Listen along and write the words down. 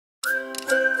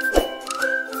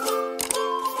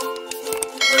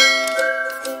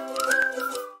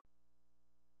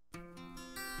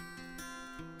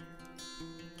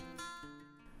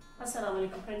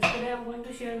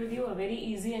share with you a very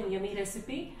easy and yummy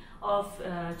recipe of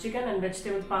chicken and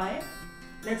vegetable pie.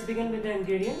 Let's begin with the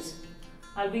ingredients.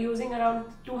 I'll be using around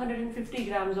 250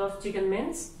 grams of chicken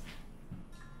mince,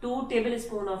 2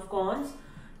 tablespoons of corns,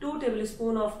 2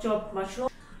 tablespoons of chopped mushroom,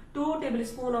 2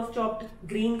 tablespoons of chopped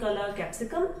green color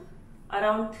capsicum,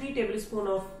 around 3 tablespoons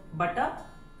of butter,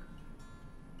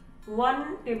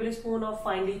 1 tablespoon of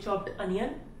finely chopped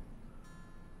onion,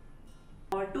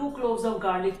 or 2 cloves of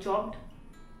garlic chopped,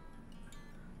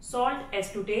 salt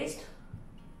as to taste,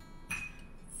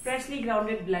 freshly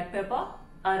grounded black pepper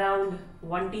around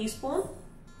 1 teaspoon,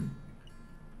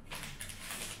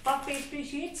 puff pastry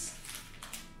sheets,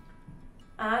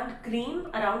 and cream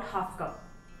around half cup.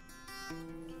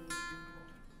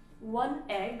 1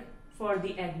 egg for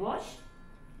the egg wash.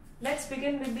 Let's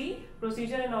begin with the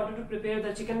procedure in order to prepare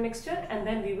the chicken mixture, and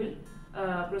then we will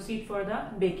proceed for the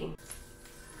baking.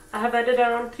 I have added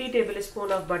around 3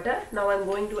 tablespoons of butter. Now I am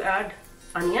going to add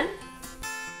onion.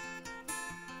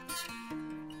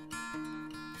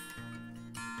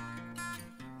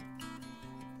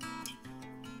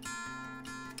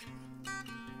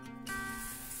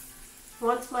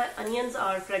 Once my onions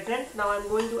are fragrant, now I am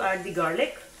going to add the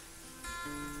garlic.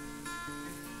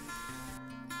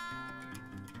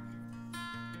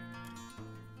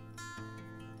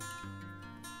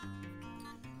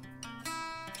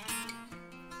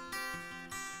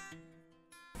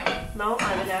 Now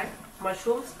I will add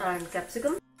mushrooms and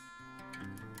capsicum.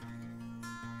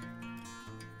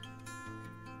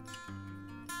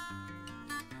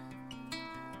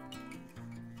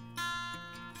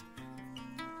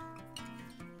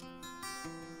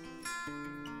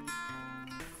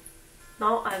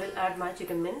 Now I will add my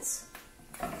chicken mince.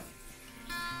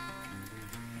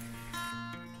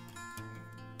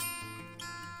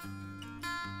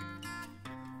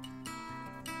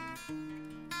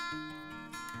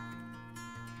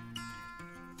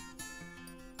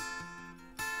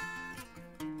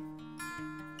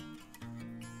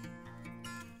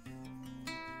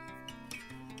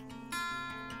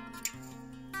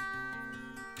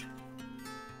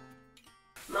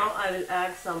 Now I will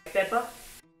add some pepper,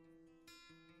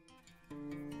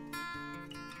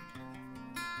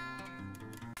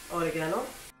 oregano,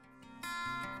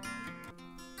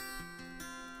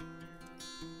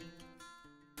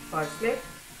 parsley,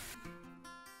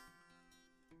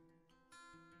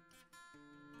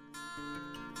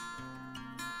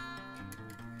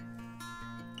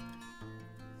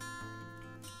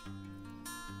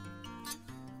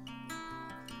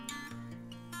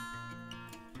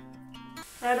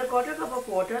 add a quarter cup of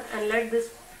water and let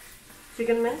this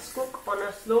chicken mince cook on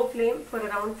a slow flame for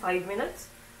around 5 minutes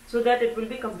so that it will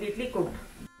be completely cooked.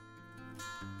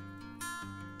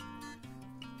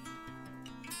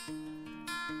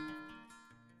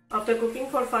 After cooking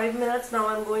for 5 minutes, now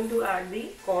I am going to add the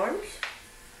corns.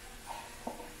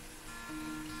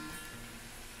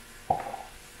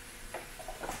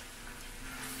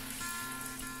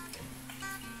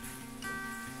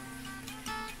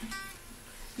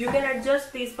 You can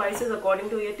adjust the spices according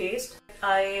to your taste.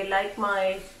 I like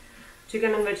my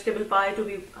chicken and vegetable pie to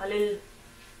be a little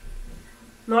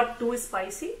not too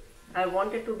spicy. I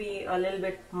want it to be a little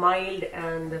bit mild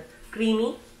and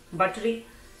creamy, buttery.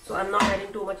 So I'm not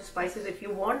adding too much spices. If you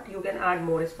want, you can add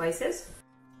more spices.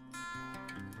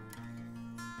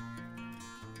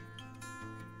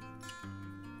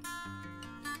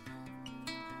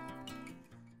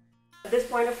 At this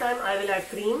point of time, I will add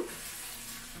cream.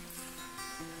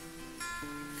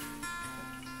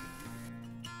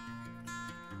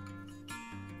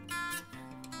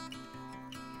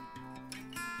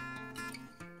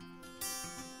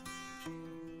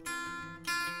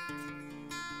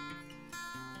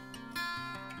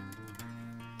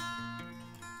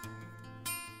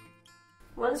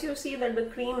 Once you see that the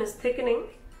cream is thickening,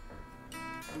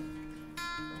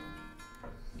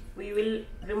 we will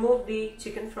remove the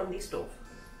chicken from the stove.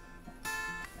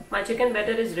 My chicken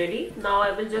batter is ready. Now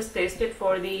I will just taste it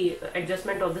for the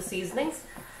adjustment of the seasonings,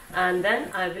 and then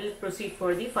I will proceed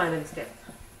for the final step.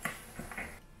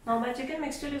 Now my chicken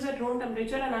mixture is at room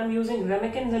temperature, and I am using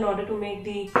ramekins in order to make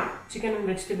the chicken and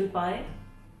vegetable pie.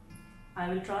 I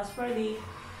will transfer the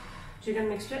chicken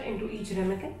mixture into each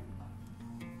ramekin.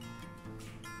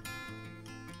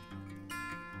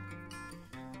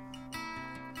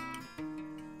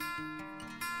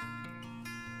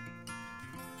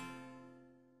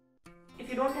 If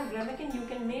you don't have ramekin, you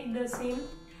can make the same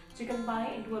chicken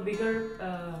pie into a bigger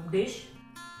dish.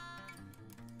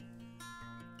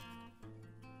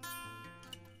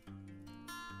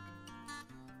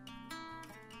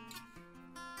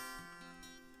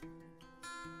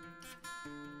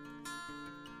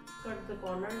 Cut the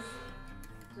corners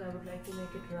So I would like to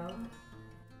make it round.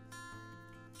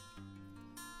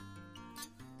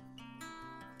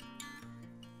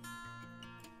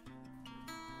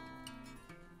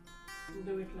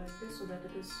 Do it like this so that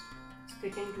it is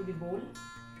sticking to the bowl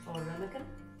or ramekin.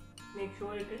 Make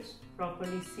sure it is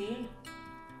properly sealed.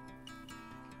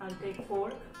 I'll take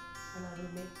fork and I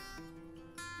will make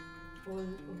all.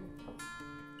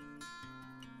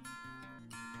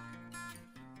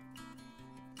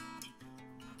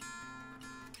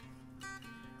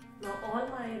 Now all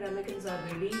my ramekins are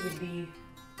ready with the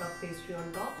puff pastry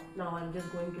on top. Now I'm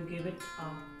just going to give it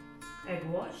a egg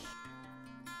wash.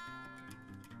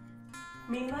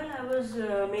 Meanwhile, I was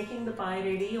making the pie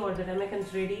ready or the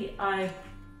ramekins ready. I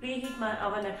preheat my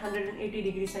oven at 180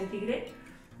 degrees centigrade.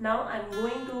 Now I'm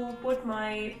going to put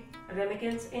my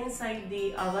ramekins inside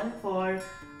the oven for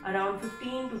around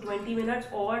 15 to 20 minutes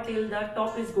or till the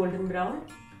top is golden brown.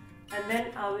 And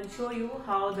then I will show you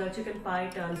how the chicken pie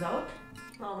turns out.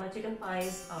 Now my chicken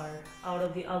pies are out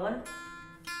of the oven.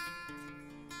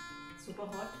 Super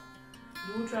hot.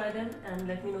 Do try them and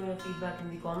let me know your feedback in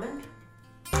the comment.